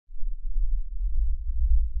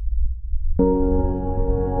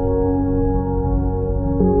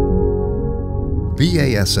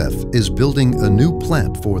BASF is building a new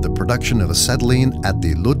plant for the production of acetylene at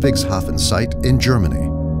the Ludwigshafen site in Germany.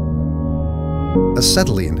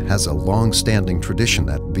 Acetylene has a long-standing tradition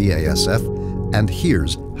at BASF, and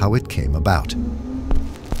here's how it came about.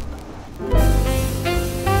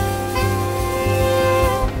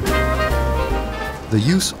 The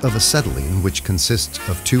use of acetylene, which consists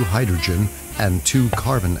of 2 hydrogen and 2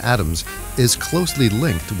 carbon atoms, is closely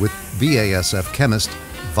linked with BASF chemist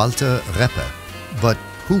Walter Reppe. But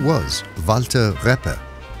who was Walter Reppe?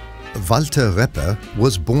 Walter Reppe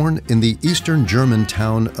was born in the eastern German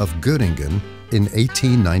town of Göttingen in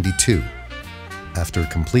 1892. After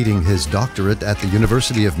completing his doctorate at the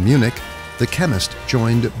University of Munich, the chemist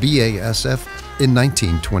joined BASF in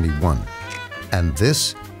 1921. And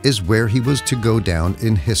this is where he was to go down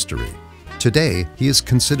in history. Today, he is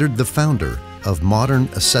considered the founder of modern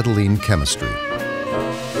acetylene chemistry.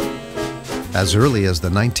 As early as the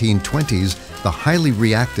 1920s, the highly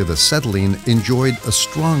reactive acetylene enjoyed a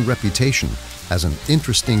strong reputation as an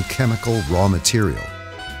interesting chemical raw material.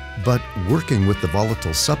 But working with the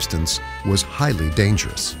volatile substance was highly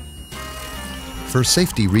dangerous. For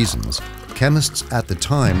safety reasons, chemists at the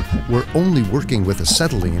time were only working with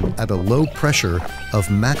acetylene at a low pressure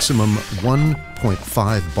of maximum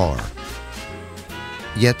 1.5 bar.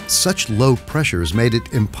 Yet such low pressures made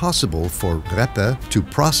it impossible for Reppe to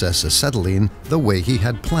process acetylene the way he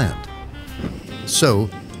had planned. So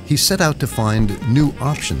he set out to find new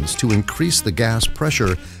options to increase the gas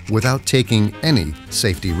pressure without taking any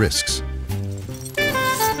safety risks.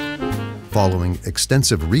 Following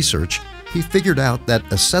extensive research, he figured out that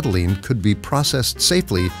acetylene could be processed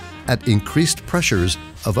safely at increased pressures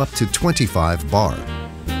of up to 25 bar.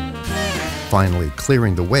 Finally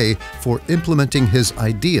clearing the way for implementing his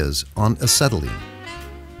ideas on acetylene.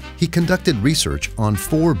 He conducted research on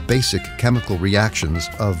 4 basic chemical reactions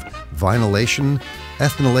of vinylation,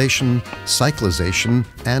 ethanolation, cyclization,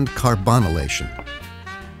 and carbonylation,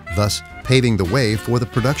 thus paving the way for the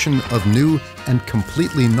production of new and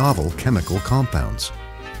completely novel chemical compounds.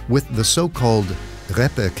 With the so-called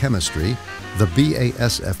Reppe chemistry, the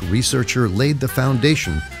BASF researcher laid the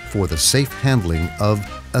foundation for the safe handling of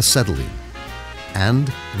acetylene.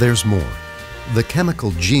 And there's more. The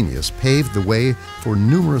chemical genius paved the way for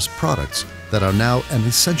numerous products that are now an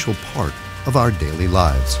essential part of our daily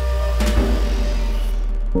lives.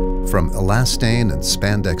 From elastane and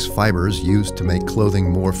spandex fibers used to make clothing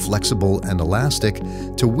more flexible and elastic,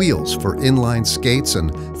 to wheels for inline skates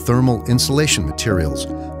and thermal insulation materials,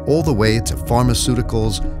 all the way to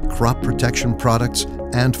pharmaceuticals, crop protection products,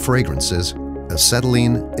 and fragrances,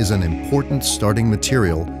 acetylene is an important starting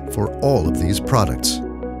material for all of these products.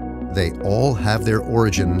 They all have their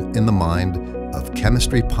origin in the mind of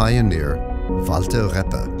chemistry pioneer Walter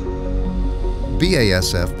Reppe.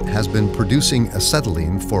 BASF has been producing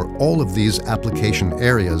acetylene for all of these application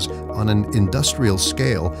areas on an industrial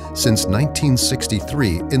scale since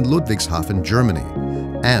 1963 in Ludwigshafen, Germany,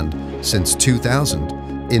 and since 2000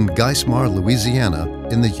 in Geismar, Louisiana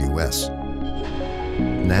in the US.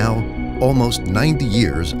 Now, almost 90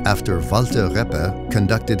 years after Walter Reppe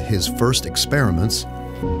conducted his first experiments,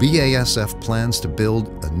 BASF plans to build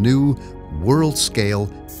a new, world-scale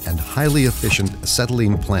and highly efficient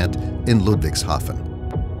acetylene plant in Ludwigshafen.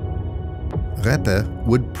 Reppe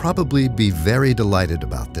would probably be very delighted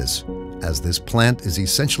about this, as this plant is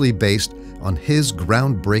essentially based on his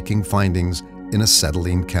groundbreaking findings in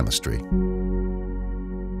acetylene chemistry.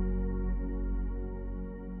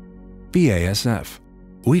 BASF.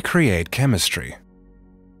 We create chemistry.